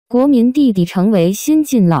国民弟弟成为新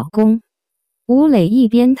晋老公。吴磊一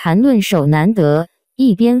边谈论手难得，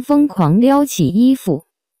一边疯狂撩起衣服。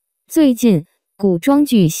最近，古装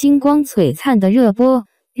剧星光璀璨的热播，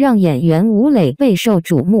让演员吴磊备受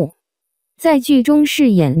瞩目。在剧中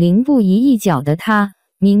饰演凌不疑一角的他，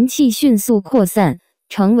名气迅速扩散，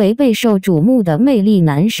成为备受瞩目的魅力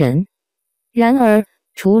男神。然而，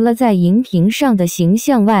除了在荧屏上的形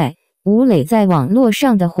象外，吴磊在网络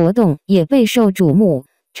上的活动也备受瞩目，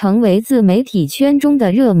成为自媒体圈中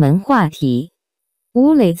的热门话题。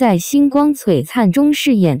吴磊在《星光璀璨》中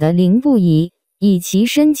饰演的凌不疑，以其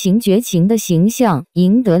深情绝情的形象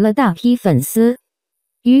赢得了大批粉丝。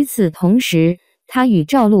与此同时，他与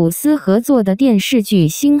赵露思合作的电视剧《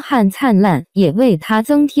星汉灿烂》也为他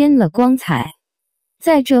增添了光彩。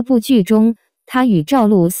在这部剧中，他与赵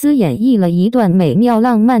露思演绎了一段美妙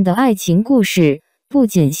浪漫的爱情故事，不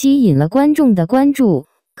仅吸引了观众的关注，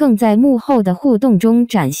更在幕后的互动中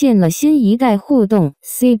展现了新一代互动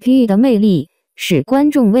CP 的魅力，使观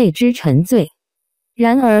众为之沉醉。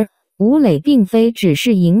然而，吴磊并非只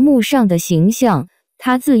是荧幕上的形象，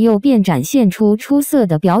他自幼便展现出出色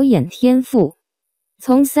的表演天赋。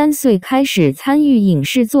从3岁开始参与影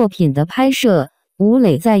视作品的拍摄，吴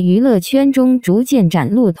磊在娱乐圈中逐渐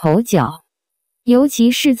崭露头角。尤其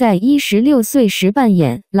是在16岁时扮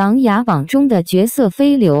演《琅琊榜》中的角色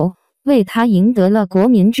飞流，为他赢得了国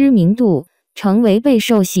民知名度，成为备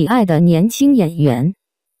受喜爱的年轻演员。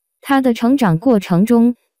他的成长过程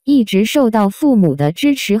中一直受到父母的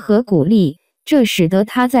支持和鼓励，这使得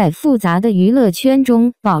他在复杂的娱乐圈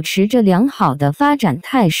中保持着良好的发展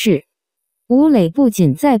态势。吴磊不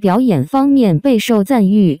仅在表演方面备受赞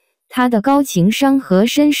誉，他的高情商和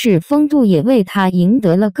绅士风度也为他赢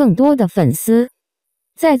得了更多的粉丝。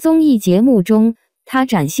在综艺节目中，他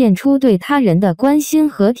展现出对他人的关心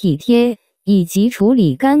和体贴，以及处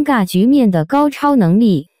理尴尬局面的高超能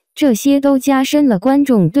力，这些都加深了观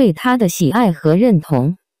众对他的喜爱和认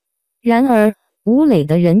同。然而，吴磊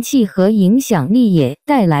的人气和影响力也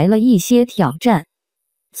带来了一些挑战。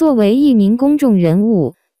作为一名公众人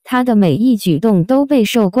物，他的每一举动都备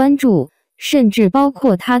受关注，甚至包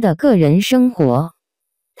括他的个人生活。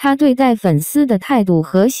他对待粉丝的态度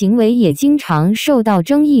和行为也经常受到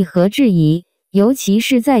争议和质疑，尤其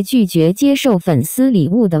是在拒绝接受粉丝礼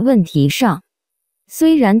物的问题上。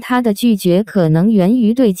虽然他的拒绝可能源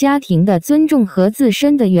于对家庭的尊重和自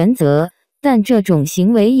身的原则，但这种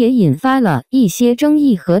行为也引发了一些争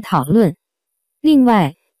议和讨论。另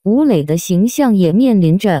外，吴磊的形象也面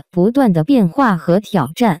临着不断的变化和挑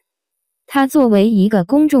战。他作为一个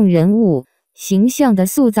公众人物，形象的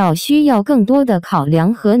塑造需要更多的考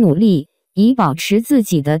量和努力，以保持自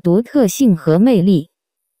己的独特性和魅力。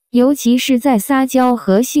尤其是在撒娇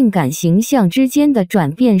和性感形象之间的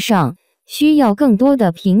转变上，需要更多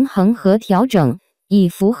的平衡和调整，以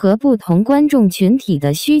符合不同观众群体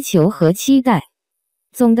的需求和期待。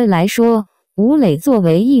总的来说，吴磊作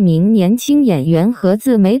为一名年轻演员和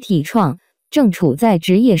自媒体创，正处在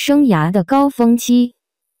职业生涯的高峰期。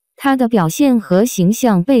他的表现和形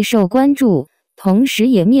象备受关注，同时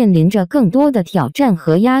也面临着更多的挑战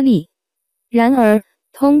和压力。然而，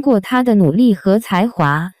通过他的努力和才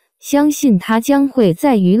华，相信他将会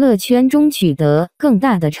在娱乐圈中取得更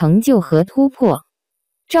大的成就和突破。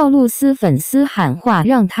赵露思粉丝喊话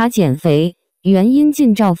让他减肥，原因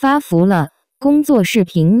近照发福了，工作室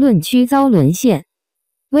评论区遭沦陷。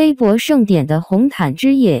微博盛典的红毯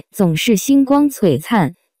之夜总是星光璀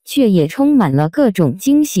璨，却也充满了各种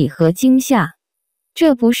惊喜和惊吓。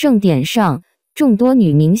这部盛典上，众多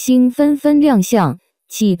女明星纷纷亮相，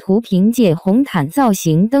企图凭借红毯造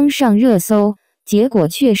型登上热搜，结果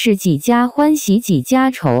却是几家欢喜几家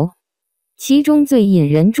愁。其中最引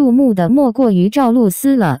人注目的莫过于赵露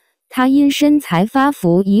思了，她因身材发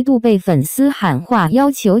福一度被粉丝喊话要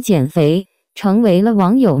求减肥，成为了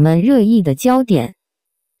网友们热议的焦点。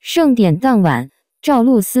盛典当晚，赵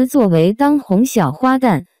露思作为当红小花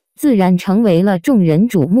旦，自然成为了众人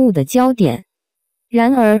瞩目的焦点。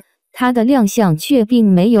然而，她的亮相却并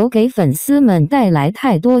没有给粉丝们带来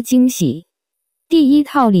太多惊喜。第一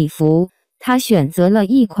套礼服，她选择了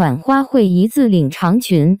一款花卉一字领长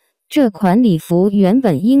裙，这款礼服原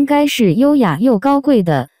本应该是优雅又高贵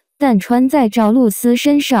的，但穿在赵露思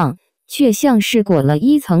身上，却像是裹了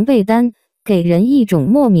一层被单，给人一种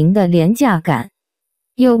莫名的廉价感。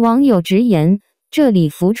有网友直言，这礼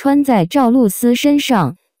服穿在赵露思身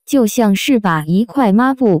上，就像是把一块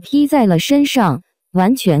抹布披在了身上，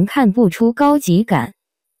完全看不出高级感。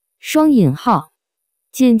双引号。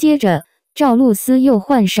紧接着，赵露思又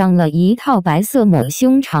换上了一套白色抹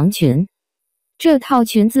胸长裙。这套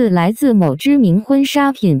裙子来自某知名婚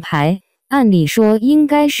纱品牌，按理说应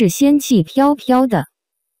该是仙气飘飘的。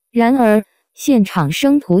然而，现场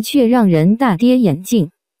生图却让人大跌眼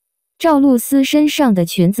镜。赵露思身上的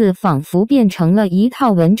裙子仿佛变成了一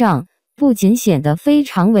套蚊帐，不仅显得非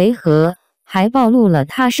常违和，还暴露了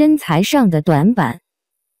她身材上的短板。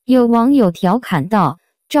有网友调侃道：“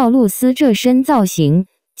赵露思这身造型，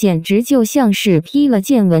简直就像是披了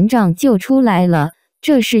件蚊帐就出来了，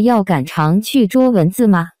这是要赶场去捉蚊子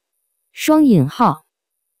吗？”双引号。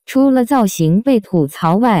除了造型被吐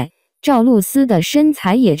槽外，赵露思的身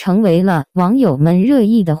材也成为了网友们热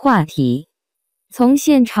议的话题。从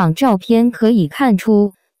现场照片可以看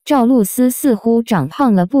出，赵露思似乎长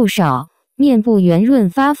胖了不少，面部圆润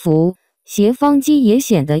发福，斜方肌也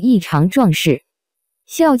显得异常壮实。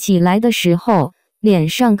笑起来的时候，脸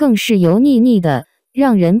上更是油腻腻的，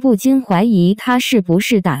让人不禁怀疑她是不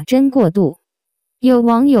是打针过度。有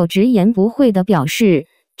网友直言不讳地表示，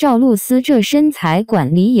赵露思这身材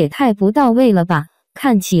管理也太不到位了吧，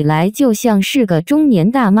看起来就像是个中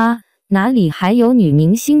年大妈，哪里还有女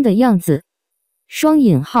明星的样子？双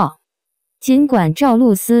引号。尽管赵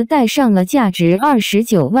露思戴上了价值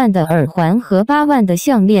29万的耳环和8万的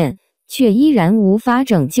项链，却依然无法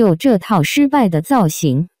拯救这套失败的造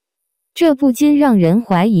型。这不禁让人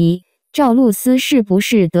怀疑，赵露思是不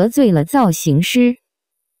是得罪了造型师？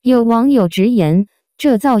有网友直言，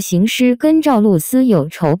这造型师跟赵露思有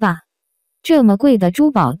仇吧？这么贵的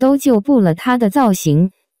珠宝都救不了她的造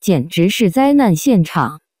型，简直是灾难现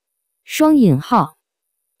场。双引号。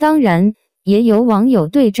当然，也有网友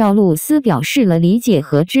对赵露思表示了理解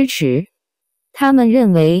和支持。他们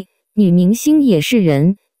认为，女明星也是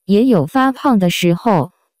人，也有发胖的时候，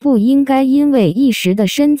不应该因为一时的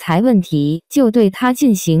身材问题就对她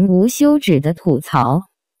进行无休止的吐槽。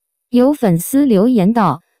有粉丝留言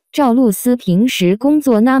道：“赵露思平时工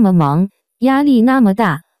作那么忙，压力那么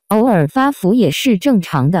大，偶尔发福也是正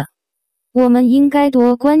常的。我们应该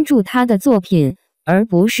多关注她的作品，而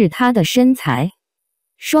不是她的身材。”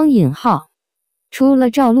双引号。除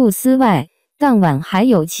了赵露思外，当晚还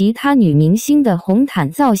有其他女明星的红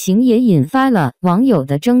毯造型也引发了网友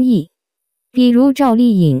的争议。比如赵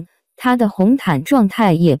丽颖，她的红毯状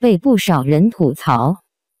态也被不少人吐槽。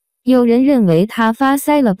有人认为她发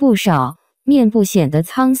腮了不少，面部显得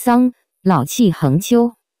沧桑，老气横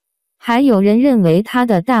秋。还有人认为她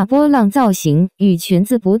的大波浪造型与裙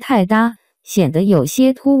子不太搭，显得有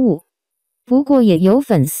些突兀。不过也有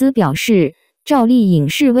粉丝表示，赵丽颖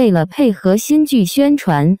是为了配合新剧宣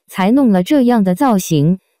传才弄了这样的造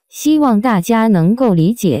型，希望大家能够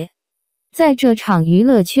理解。在这场娱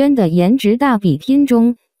乐圈的颜值大比拼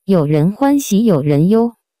中，有人欢喜有人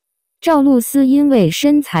忧。赵露思因为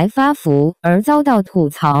身材发福而遭到吐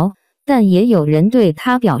槽，但也有人对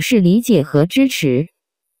她表示理解和支持。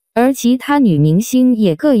而其他女明星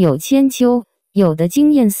也各有千秋，有的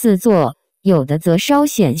惊艳四座，有的则稍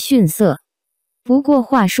显逊色。不过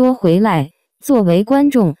话说回来，作为观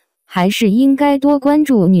众，还是应该多关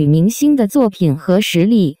注女明星的作品和实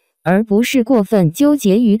力，而不是过分纠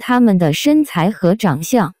结于她们的身材和长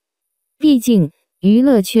相。毕竟，娱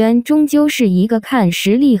乐圈终究是一个看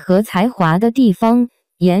实力和才华的地方，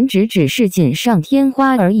颜值只是锦上添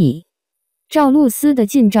花而已。赵露思的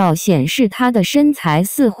近照显示她的身材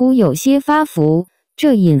似乎有些发福，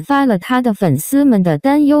这引发了她的粉丝们的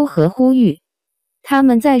担忧和呼吁。他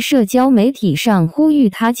们在社交媒体上呼吁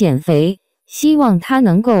她减肥，希望她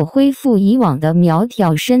能够恢复以往的苗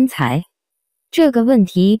条身材。这个问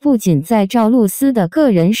题不仅在赵露思的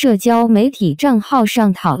个人社交媒体账号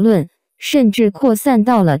上讨论，甚至扩散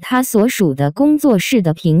到了她所属的工作室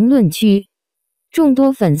的评论区。众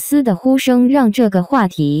多粉丝的呼声让这个话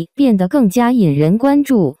题变得更加引人关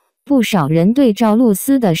注，不少人对赵露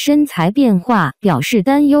思的身材变化表示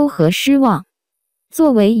担忧和失望。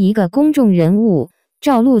作为一个公众人物，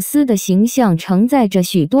赵露思的形象承载着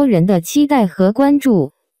许多人的期待和关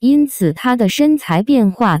注，因此她的身材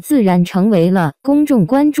变化自然成为了公众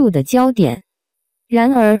关注的焦点。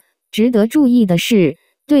然而，值得注意的是，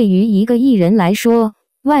对于一个艺人来说，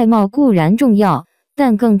外貌固然重要，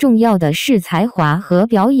但更重要的是才华和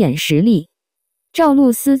表演实力。赵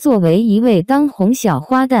露思作为一位当红小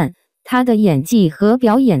花旦，她的演技和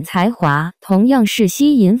表演才华同样是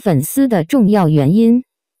吸引粉丝的重要原因。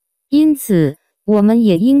因此，我们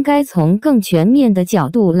也应该从更全面的角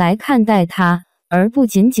度来看待她，而不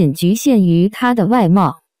仅仅局限于她的外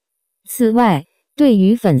貌。此外，对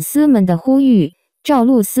于粉丝们的呼吁，赵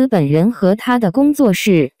露思本人和她的工作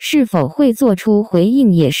室是否会做出回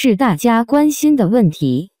应，也是大家关心的问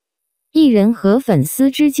题。艺人和粉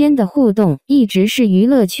丝之间的互动一直是娱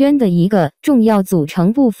乐圈的一个重要组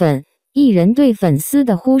成部分，艺人对粉丝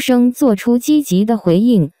的呼声做出积极的回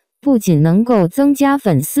应，不仅能够增加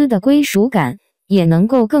粉丝的归属感，也能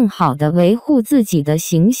够更好地维护自己的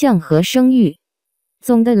形象和声誉。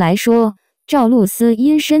总的来说，赵露思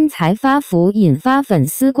因身材发福引发粉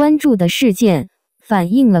丝关注的事件，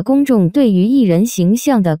反映了公众对于艺人形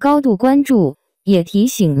象的高度关注，也提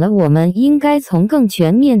醒了我们应该从更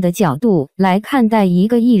全面的角度来看待一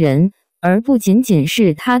个艺人，而不仅仅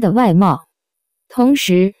是他的外貌。同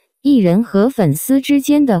时，艺人和粉丝之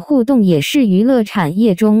间的互动也是娱乐产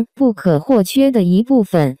业中不可或缺的一部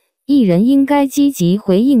分，艺人应该积极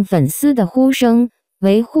回应粉丝的呼声，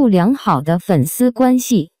维护良好的粉丝关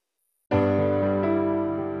系。